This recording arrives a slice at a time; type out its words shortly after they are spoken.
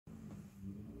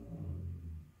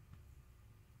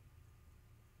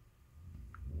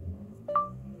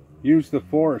Use the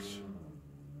force.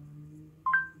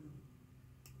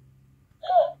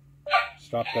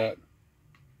 Stop that.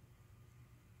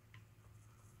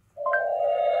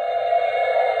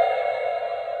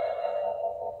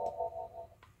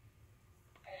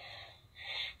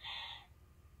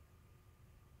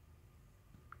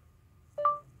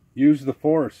 Use the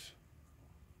force.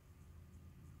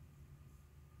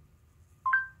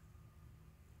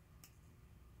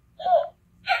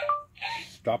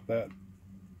 Stop that.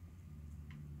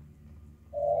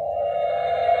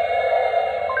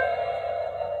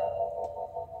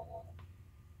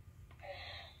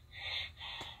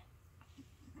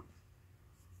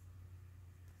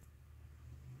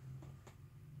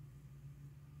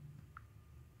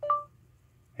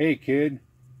 Hey, kid.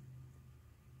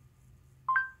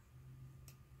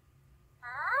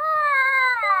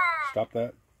 Stop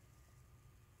that.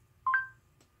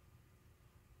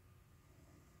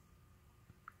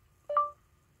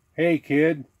 Hey,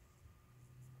 kid.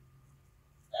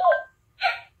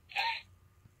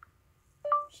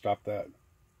 Stop that.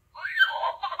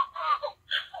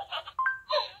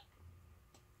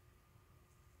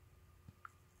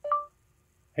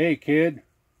 Hey, kid.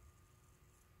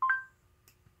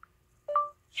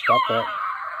 Stop that.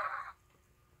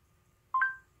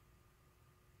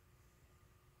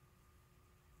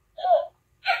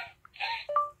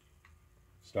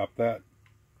 Stop that.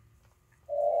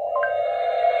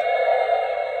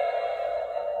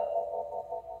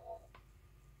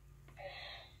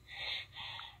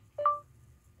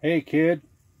 Hey, kid.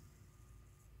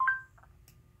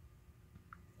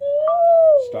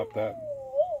 Stop that.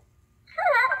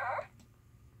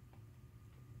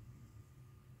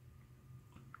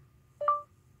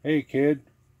 Hey, kid.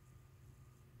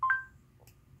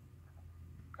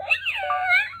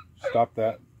 Stop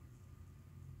that.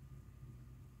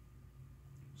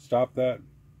 Stop that.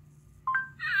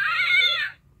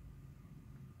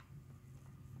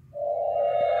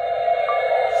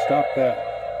 Stop that.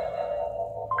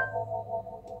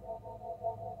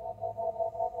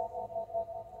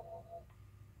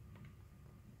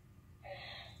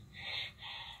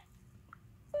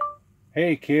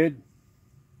 Hey, kid.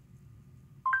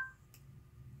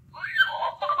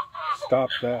 Stop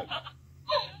that.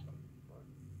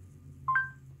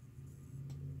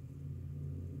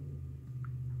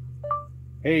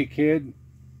 Hey, kid.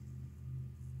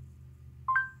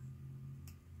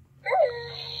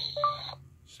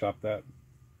 Stop that.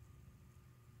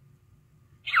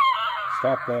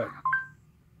 Stop that.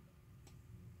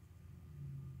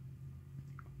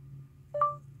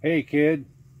 Hey, kid.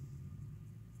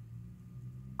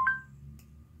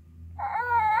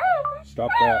 Stop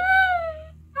that.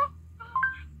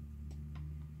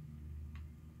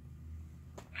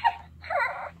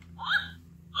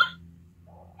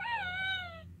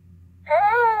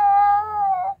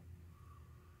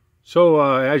 So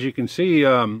as you can see,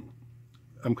 I'm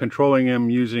controlling him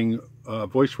using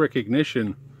voice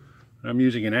recognition. I'm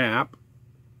using an app.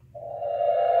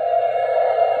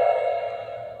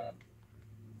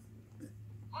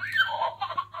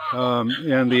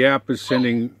 And the app is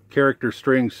sending character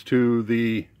strings to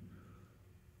the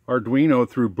Arduino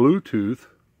through Bluetooth.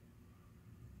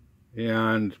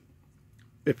 And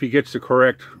if he gets the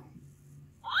correct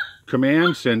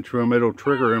command sent to him, it'll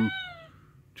trigger him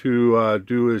to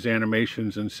do his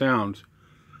animations and sounds.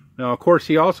 Now, of course,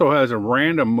 he also has a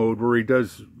random mode where he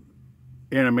does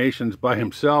animations by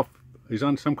himself. He's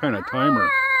on some kind of timer,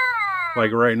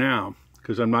 like right now,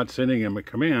 because I'm not sending him a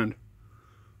command,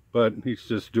 but he's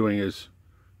just doing his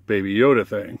Baby Yoda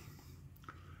thing.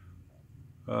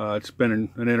 It's been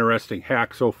an interesting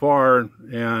hack so far,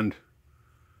 and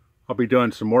I'll be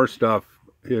doing some more stuff.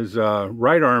 His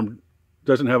right arm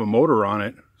doesn't have a motor on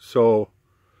it, so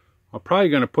I'm probably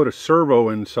going to put a servo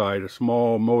inside, a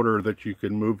small motor that you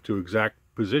can move to exact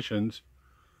positions,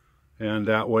 and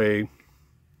that way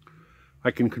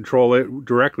I can control it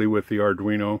directly with the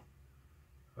Arduino.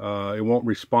 It won't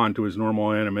respond to his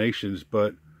normal animations,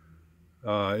 but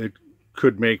it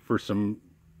could make for some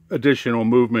additional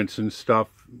movements and stuff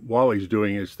while he's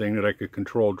doing his thing that I could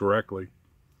control directly.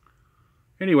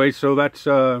 Anyway, so that's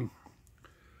the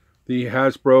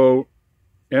Hasbro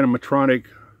Animatronic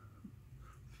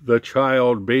The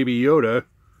Child Baby Yoda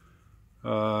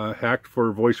hacked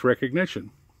for voice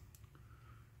recognition.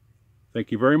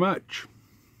 Thank you very much.